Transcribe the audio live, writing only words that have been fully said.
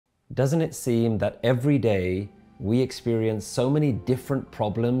Doesn't it seem that every day we experience so many different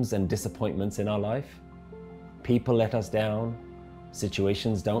problems and disappointments in our life? People let us down,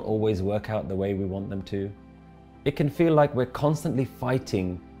 situations don't always work out the way we want them to. It can feel like we're constantly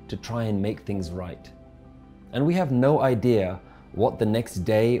fighting to try and make things right. And we have no idea what the next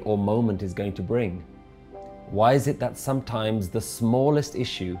day or moment is going to bring. Why is it that sometimes the smallest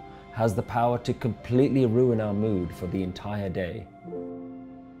issue has the power to completely ruin our mood for the entire day?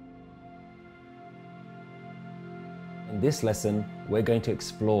 In this lesson, we're going to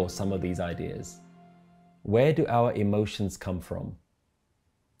explore some of these ideas. Where do our emotions come from?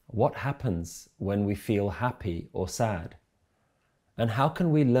 What happens when we feel happy or sad? And how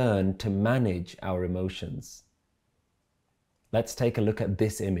can we learn to manage our emotions? Let's take a look at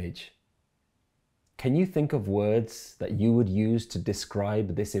this image. Can you think of words that you would use to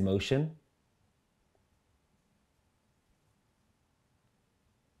describe this emotion?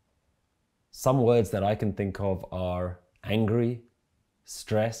 Some words that I can think of are angry,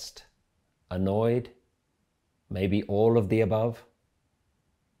 stressed, annoyed, maybe all of the above.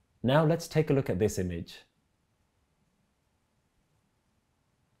 Now let's take a look at this image.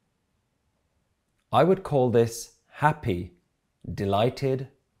 I would call this happy, delighted,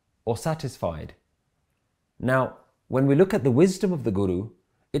 or satisfied. Now, when we look at the wisdom of the Guru,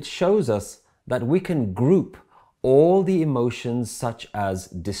 it shows us that we can group all the emotions such as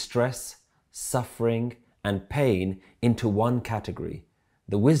distress, suffering, and pain into one category.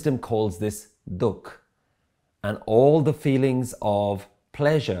 The wisdom calls this dukh. And all the feelings of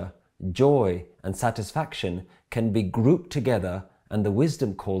pleasure, joy, and satisfaction can be grouped together, and the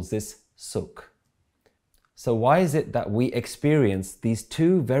wisdom calls this sukh. So why is it that we experience these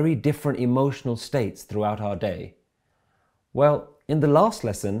two very different emotional states throughout our day? Well, in the last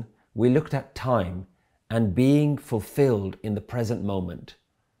lesson, we looked at time and being fulfilled in the present moment.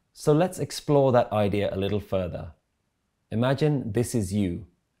 So let's explore that idea a little further. Imagine this is you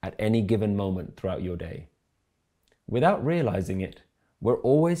at any given moment throughout your day. Without realizing it, we're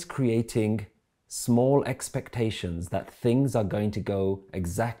always creating small expectations that things are going to go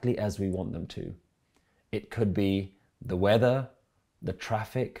exactly as we want them to. It could be the weather, the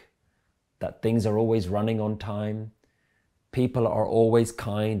traffic, that things are always running on time, people are always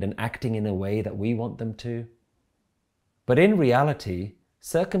kind and acting in a way that we want them to. But in reality,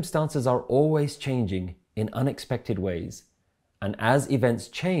 circumstances are always changing in unexpected ways, and as events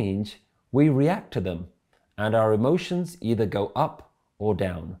change, we react to them, and our emotions either go up or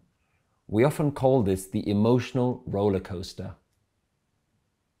down. We often call this the emotional roller coaster.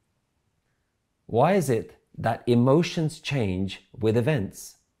 Why is it that emotions change with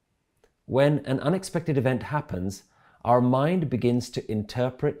events? When an unexpected event happens, our mind begins to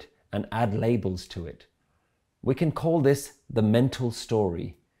interpret and add labels to it. We can call this the mental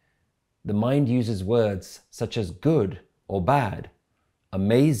story. The mind uses words such as good or bad,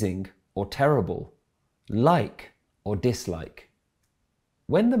 amazing or terrible, like or dislike.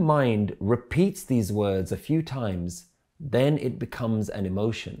 When the mind repeats these words a few times, then it becomes an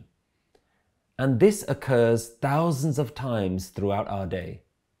emotion. And this occurs thousands of times throughout our day.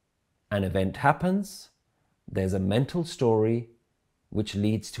 An event happens, there's a mental story which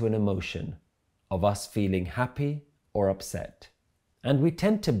leads to an emotion of us feeling happy or upset. And we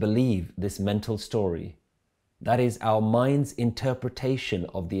tend to believe this mental story. That is our mind's interpretation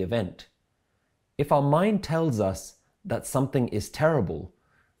of the event. If our mind tells us that something is terrible,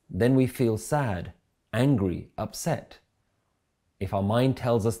 then we feel sad, angry, upset. If our mind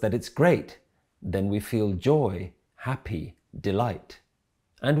tells us that it's great, then we feel joy, happy, delight.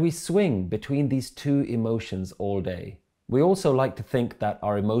 And we swing between these two emotions all day. We also like to think that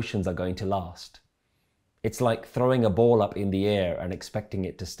our emotions are going to last. It's like throwing a ball up in the air and expecting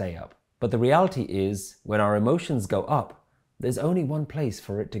it to stay up. But the reality is, when our emotions go up, there's only one place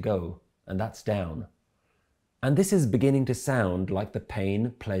for it to go, and that's down. And this is beginning to sound like the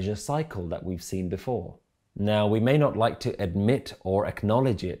pain-pleasure cycle that we've seen before. Now, we may not like to admit or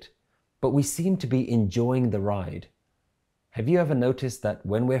acknowledge it, but we seem to be enjoying the ride. Have you ever noticed that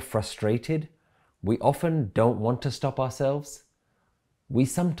when we're frustrated, we often don't want to stop ourselves? We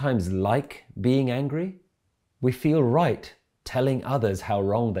sometimes like being angry. We feel right telling others how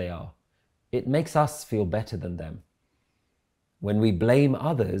wrong they are. It makes us feel better than them. When we blame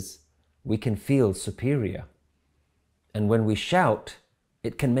others, we can feel superior. And when we shout,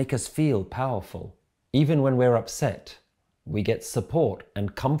 it can make us feel powerful. Even when we're upset, we get support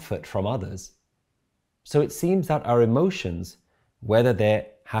and comfort from others. So it seems that our emotions, whether they're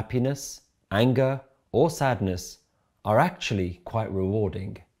happiness, anger, or sadness, are actually quite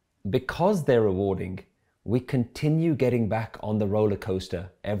rewarding. Because they're rewarding, we continue getting back on the roller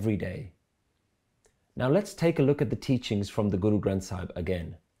coaster every day. Now let's take a look at the teachings from the Guru Granth Sahib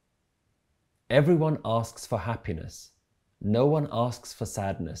again. Everyone asks for happiness. No one asks for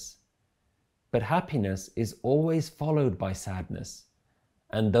sadness. But happiness is always followed by sadness,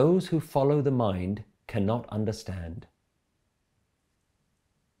 and those who follow the mind cannot understand.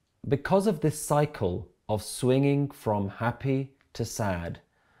 Because of this cycle of swinging from happy to sad,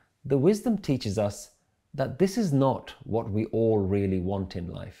 the wisdom teaches us that this is not what we all really want in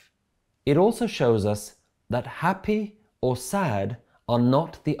life. It also shows us that happy or sad are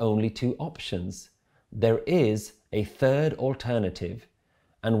not the only two options. There is a third alternative,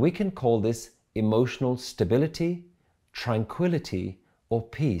 and we can call this emotional stability, tranquility, or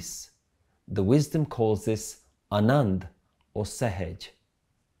peace. The wisdom calls this Anand or Sahaj.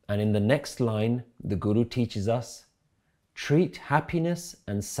 And in the next line, the Guru teaches us, treat happiness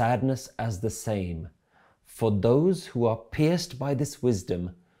and sadness as the same. For those who are pierced by this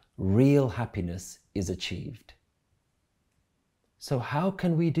wisdom, real happiness is achieved. So how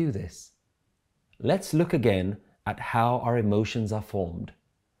can we do this? Let's look again at how our emotions are formed.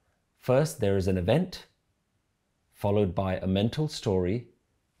 First, there is an event, followed by a mental story,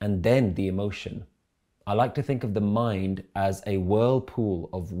 and then the emotion. I like to think of the mind as a whirlpool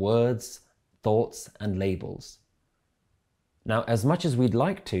of words, thoughts, and labels. Now, as much as we'd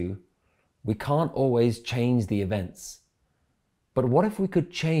like to, we can't always change the events. But what if we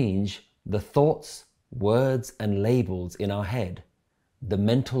could change the thoughts, words, and labels in our head, the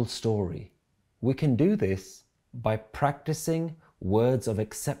mental story? We can do this by practicing words of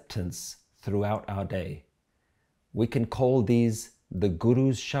acceptance throughout our day. We can call these the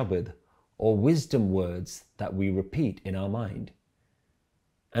Guru's Shabad, or wisdom words that we repeat in our mind.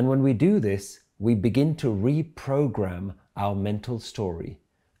 And when we do this, we begin to reprogram our mental story,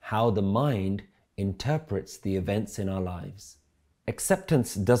 how the mind interprets the events in our lives.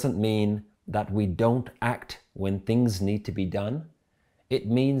 Acceptance doesn't mean that we don't act when things need to be done. It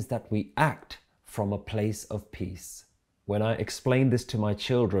means that we act from a place of peace. When I explain this to my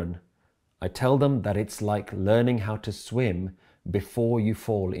children, I tell them that it's like learning how to swim before you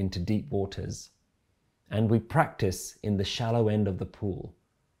fall into deep waters. And we practice in the shallow end of the pool.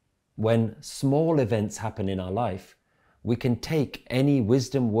 When small events happen in our life, we can take any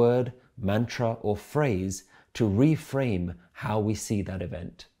wisdom word, mantra, or phrase to reframe how we see that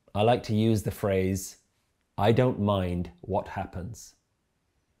event. I like to use the phrase, I don't mind what happens.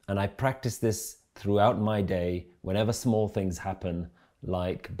 And I practice this throughout my day whenever small things happen,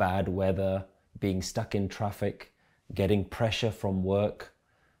 like bad weather, being stuck in traffic, getting pressure from work.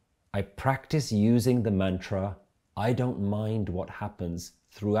 I practice using the mantra, I don't mind what happens,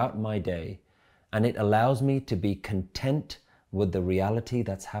 throughout my day, and it allows me to be content with the reality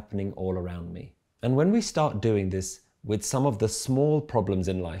that's happening all around me. And when we start doing this with some of the small problems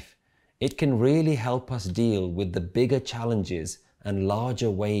in life, it can really help us deal with the bigger challenges and larger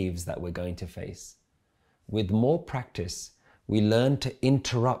waves that we're going to face. With more practice, we learn to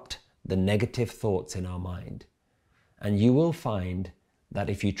interrupt the negative thoughts in our mind. And you will find that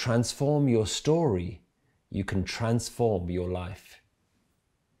if you transform your story, you can transform your life.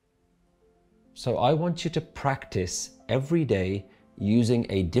 So I want you to practice every day using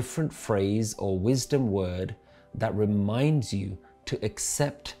a different phrase or wisdom word that reminds you to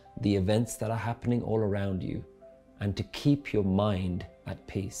accept the events that are happening all around you and to keep your mind at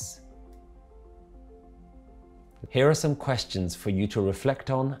peace. Here are some questions for you to reflect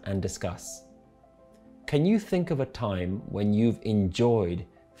on and discuss. Can you think of a time when you've enjoyed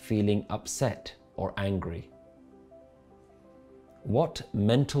feeling upset or angry? What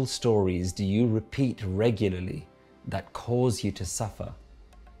mental stories do you repeat regularly that cause you to suffer?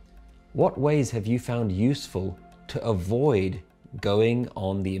 What ways have you found useful to avoid going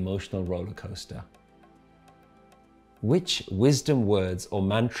on the emotional roller coaster? Which wisdom words or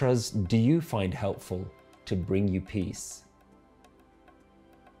mantras do you find helpful to bring you peace?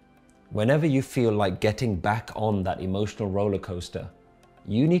 Whenever you feel like getting back on that emotional roller coaster,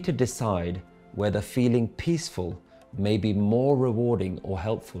 you need to decide whether feeling peaceful may be more rewarding or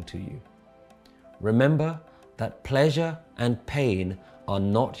helpful to you. Remember that pleasure and pain are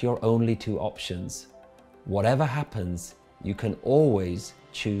not your only two options. Whatever happens, you can always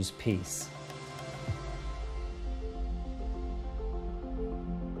choose peace.